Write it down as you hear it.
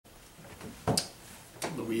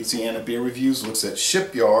Louisiana Beer Reviews looks at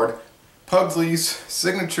Shipyard Pugsley's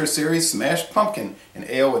Signature Series Smashed Pumpkin, an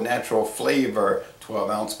ale with natural flavor.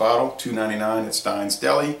 12-ounce bottle, $2.99 at Stein's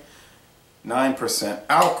Deli, 9%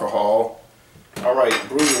 alcohol. Alright,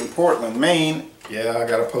 brewed in Portland, Maine. Yeah, I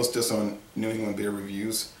gotta post this on New England Beer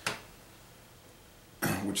Reviews,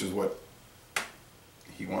 which is what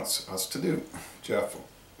he wants us to do. Jeff,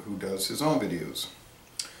 who does his own videos.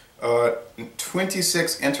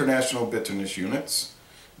 26 international bitterness units.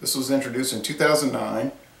 This was introduced in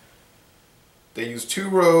 2009. They use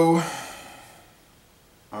 2-row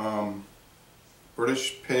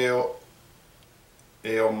British Pale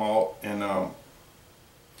Ale malt and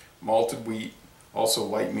malted wheat, also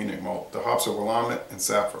Light Munich malt. The hops are Willamette and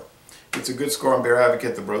Saffron. It's a good score on Beer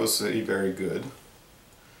Advocate. The bros say very good.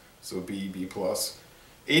 So B, B+.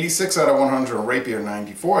 86 out of 100 on Rapier,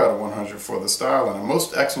 94 out of 100 for the style, and a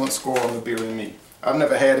most excellent score on the Beer and Me. I've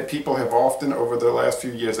never had it. People have often over the last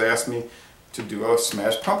few years asked me to do a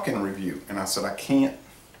smashed pumpkin review, and I said I can't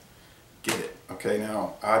get it. Okay,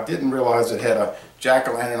 now I didn't realize it had a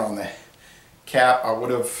jack-o'-lantern on the cap. I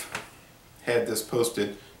would have had this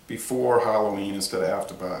posted before Halloween instead of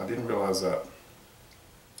after, but I didn't realize that.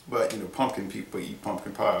 But you know, pumpkin people eat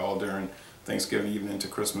pumpkin pie all during Thanksgiving, even into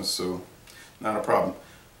Christmas, so not a problem.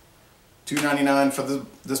 $2.99 for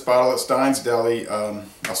this bottle at Stein's Deli. I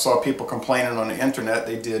saw people complaining on the internet.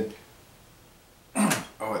 They did.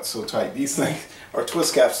 Oh, it's so tight. These things are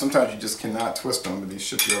twist caps. Sometimes you just cannot twist them with these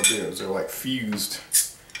Shipyard beers. They're like fused.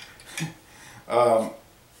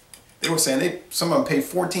 They were saying some of them paid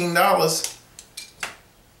 $14.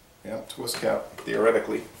 Yeah, twist cap,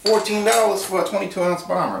 theoretically. $14 for a 22-ounce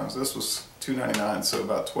bomber. This was $2.99, so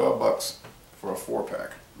about 12 bucks for a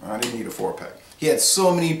 4-pack. I didn't need a 4-pack. He had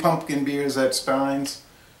so many pumpkin beers at Stein's.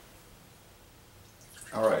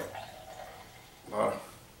 Alright.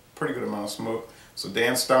 Pretty good amount of smoke. So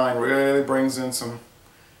Dan Stein really brings in some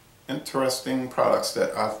interesting products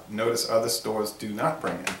that I've noticed other stores do not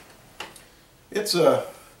bring in. It's a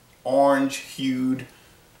orange-hued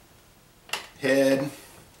head.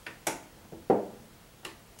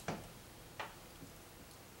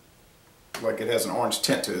 Like it has an orange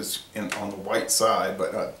tint to it on the white side,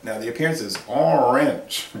 but now the appearance is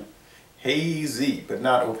orange, hazy, but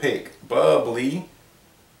not opaque, bubbly.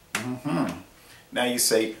 Now you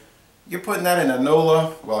say, you're putting that in a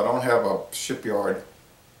NOLA. Well, I don't have a Shipyard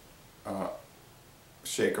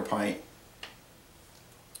shaker pint.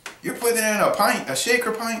 You're putting it in a pint, a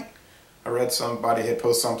shaker pint? I read somebody had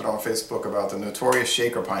posted something on Facebook about the notorious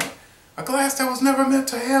shaker pint. A glass that was never meant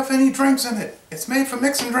to have any drinks in it. It's made for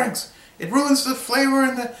mixing drinks. It ruins the flavor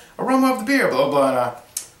and the aroma of the beer, blah, blah, and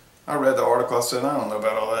I read the article. I said, I don't know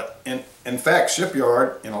about all that. In fact,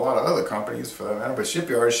 Shipyard, and a lot of other companies for that matter, but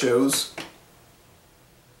Shipyard shows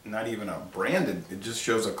not even a branded, it just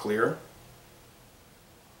shows a clear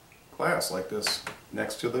glass like this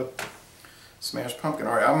next to the smashed pumpkin.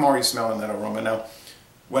 All right, I'm already smelling that aroma. Now,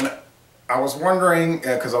 when I was wondering,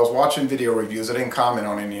 because I was watching video reviews, I didn't comment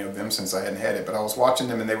on any of them since I hadn't had it, but I was watching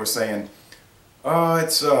them and they were saying, oh,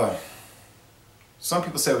 it's, some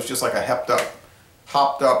people say it was just like a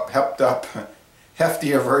hopped up,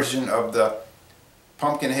 heftier version of the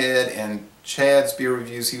Pumpkinhead. And Chad's beer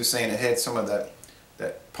reviews, he was saying it had some of that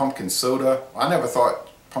pumpkin soda. I never thought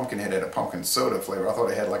Pumpkinhead had a pumpkin soda flavor. I thought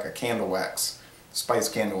it had like a candle wax, spice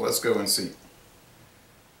candle. Let's go and see.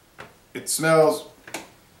 It smells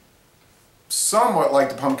somewhat like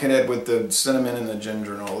the Pumpkinhead with the cinnamon and the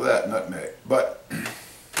ginger and all that, nutmeg. But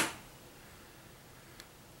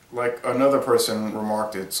like another person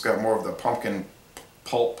remarked, it's got more of the pumpkin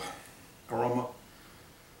pulp aroma.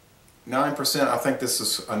 9%, I think this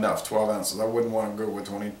is enough, 12 ounces. I wouldn't want to go with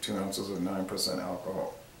 22 ounces of 9%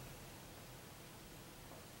 alcohol.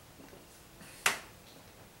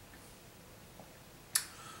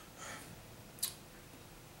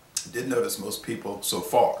 I did notice most people so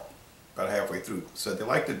far, about halfway through, said they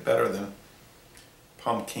liked it better than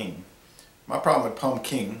Pumpkin. My problem with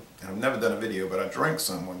Pumpkin, and I've never done a video, but I drank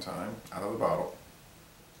some one time out of the bottle,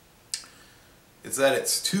 is that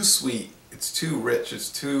it's too sweet, it's too rich, it's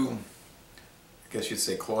too, I guess you'd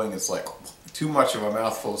say cloying. It's like too much of a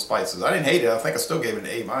mouthful of spices. I didn't hate it. I think I still gave it an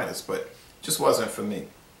A-, but it just wasn't for me.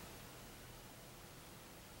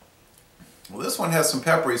 Well, this one has some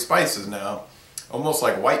peppery spices now, almost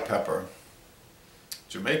like white pepper,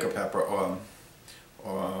 Jamaica pepper,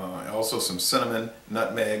 also some cinnamon,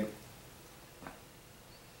 nutmeg.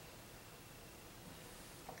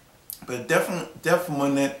 But it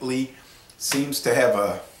definitely seems to have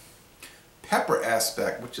a pepper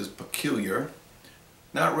aspect, which is peculiar.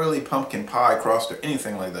 Not really pumpkin pie crust or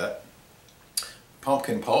anything like that.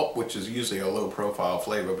 pumpkin pulp, which is usually a low profile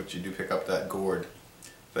flavor, but you do pick up that gourd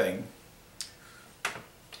thing.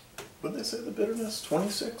 What did they say the bitterness?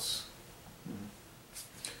 26? I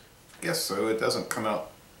guess so. It doesn't come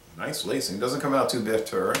out, nice lacing, it doesn't come out too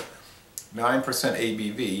bitter. 9%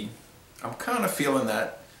 ABV. I'm kind of feeling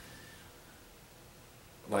that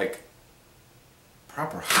like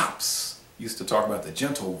proper hops used to talk about the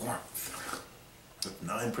gentle warmth with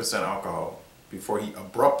 9% alcohol before he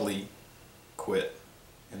abruptly quit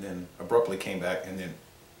and then abruptly came back and then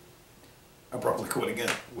abruptly quit again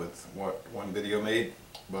with what one video made.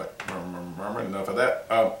 But enough of that.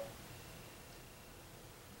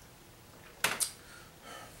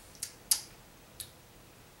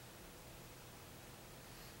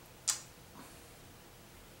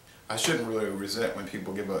 I shouldn't really resent when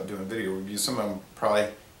people give up doing video reviews. Some of them probably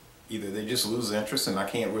either they just lose interest, and I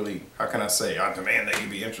can't really, how can I say, I demand that you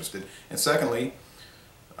be interested. And secondly,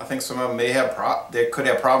 I think some of them may have, they could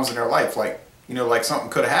have problems in their life, like, you know, like something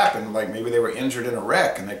could have happened, like maybe they were injured in a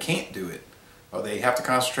wreck and they can't do it, or they have to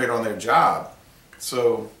concentrate on their job.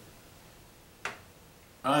 So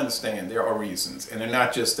I understand there are reasons, and they're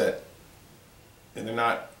not just that, and they're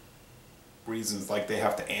not reasons like they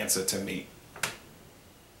have to answer to me.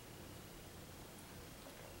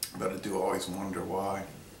 But I do always wonder why.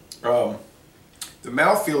 The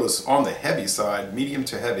mouthfeel is on the heavy side, medium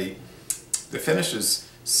to heavy. The finish is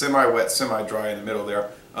semi-wet, semi-dry in the middle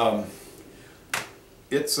there.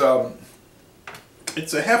 It's a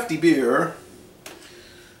hefty beer.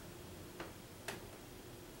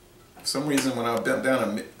 For some reason, when I bent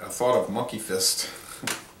down, I thought of Monkey Fist.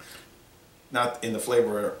 Not in the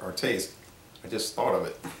flavor or taste. I just thought of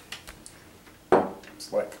it.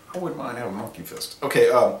 It's like, I wouldn't mind having Monkey Fist.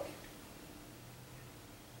 Okay,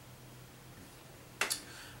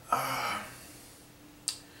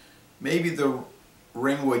 maybe the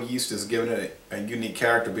Ringwood yeast is giving it a unique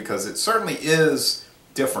character because it certainly is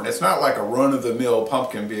different. It's not like a run-of-the-mill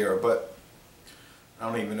pumpkin beer, but I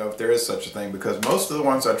don't even know if there is such a thing because most of the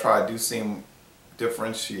ones I tried do seem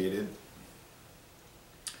differentiated.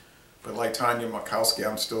 But like Tanya Makowski,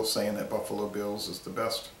 I'm still saying that Buffalo Bill's is the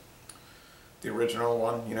best. The original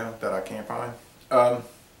one, you know, that I can't find.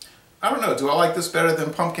 I don't know, do I like this better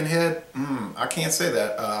than Pumpkinhead? I can't say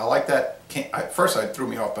that. I like that, at first it threw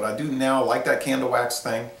me off, but I do now like that candle wax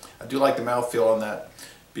thing. I do like the mouthfeel on that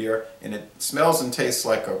beer, and it smells and tastes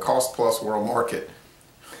like a Cost Plus World Market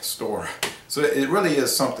store. So it really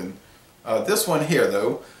is something. This one here,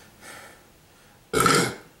 though,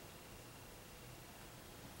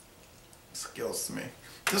 skills to me.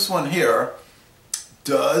 This one here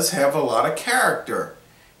does have a lot of character.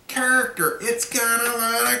 It's got a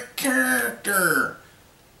lot of character.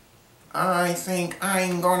 I think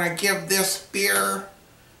I'm gonna give this beer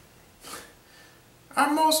a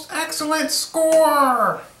most excellent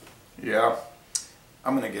score. Yeah,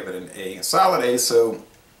 I'm gonna give it an A, a solid A. So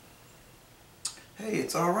hey,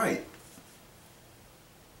 it's all right.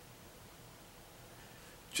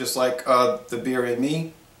 Just like the beer in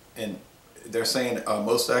me, and they're saying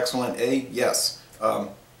most excellent A. Yes.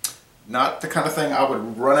 Not the kind of thing I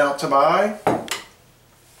would run out to buy,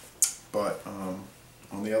 but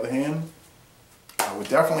on the other hand, I would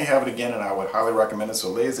definitely have it again, and I would highly recommend it. So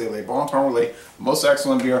Laissez Les Bon Temps Relais, most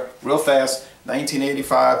excellent beer, real fast,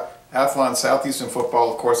 1985, Athlon Southeastern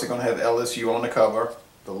Football. Of course, they're going to have LSU on the cover,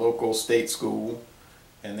 the local state school,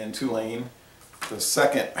 and then Tulane, the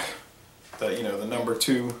second, the number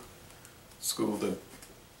 2 school, the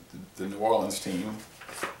New Orleans team.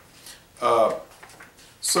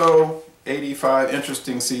 So, 85,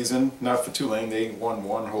 interesting season, not for Tulane, they won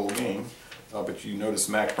one whole game, but you notice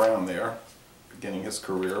Mac Brown there, beginning his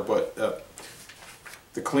career, but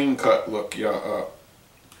the clean cut look, yeah,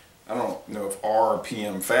 I don't know if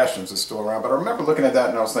RPM Fashions is still around, but I remember looking at that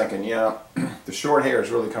and I was thinking, yeah, the short hair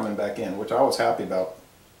is really coming back in, which I was happy about.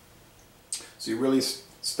 So you really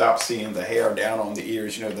stop seeing the hair down on the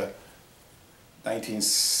ears, you know, the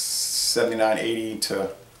 1979, 80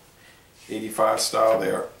 to 85 style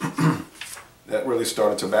there. That really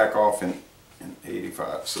started to back off in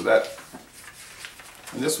 85. So that,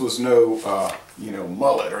 and this was no,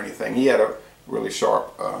 mullet or anything. He had a really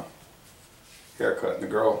sharp haircut, and the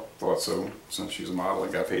girl thought so, since she's a model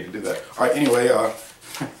and got paid to do that. All right, anyway,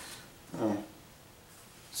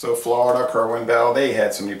 so Florida, Kerwin Bell, they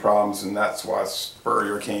had so many problems, and that's why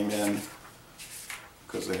Spurrier came in,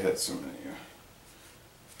 because they had so many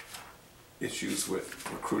issues with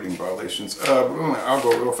recruiting violations. I'll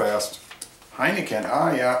go real fast. Heineken,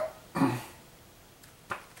 yeah.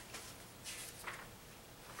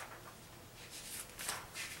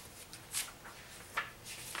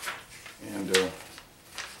 And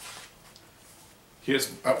Here's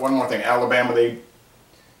one more thing. Alabama,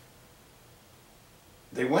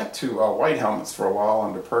 they went to white helmets for a while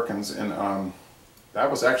under Perkins, and that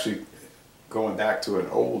was actually going back to an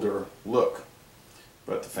older look,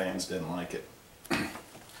 but the fans didn't like it.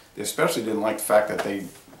 They especially didn't like the fact that they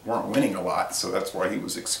weren't winning a lot, so that's why he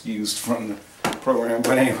was excused from the program.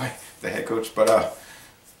 But anyway, the head coach. But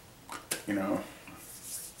you know,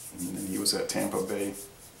 and then he was at Tampa Bay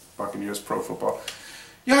Buccaneers pro football.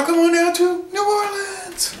 Y'all come on down to New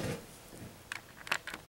Orleans.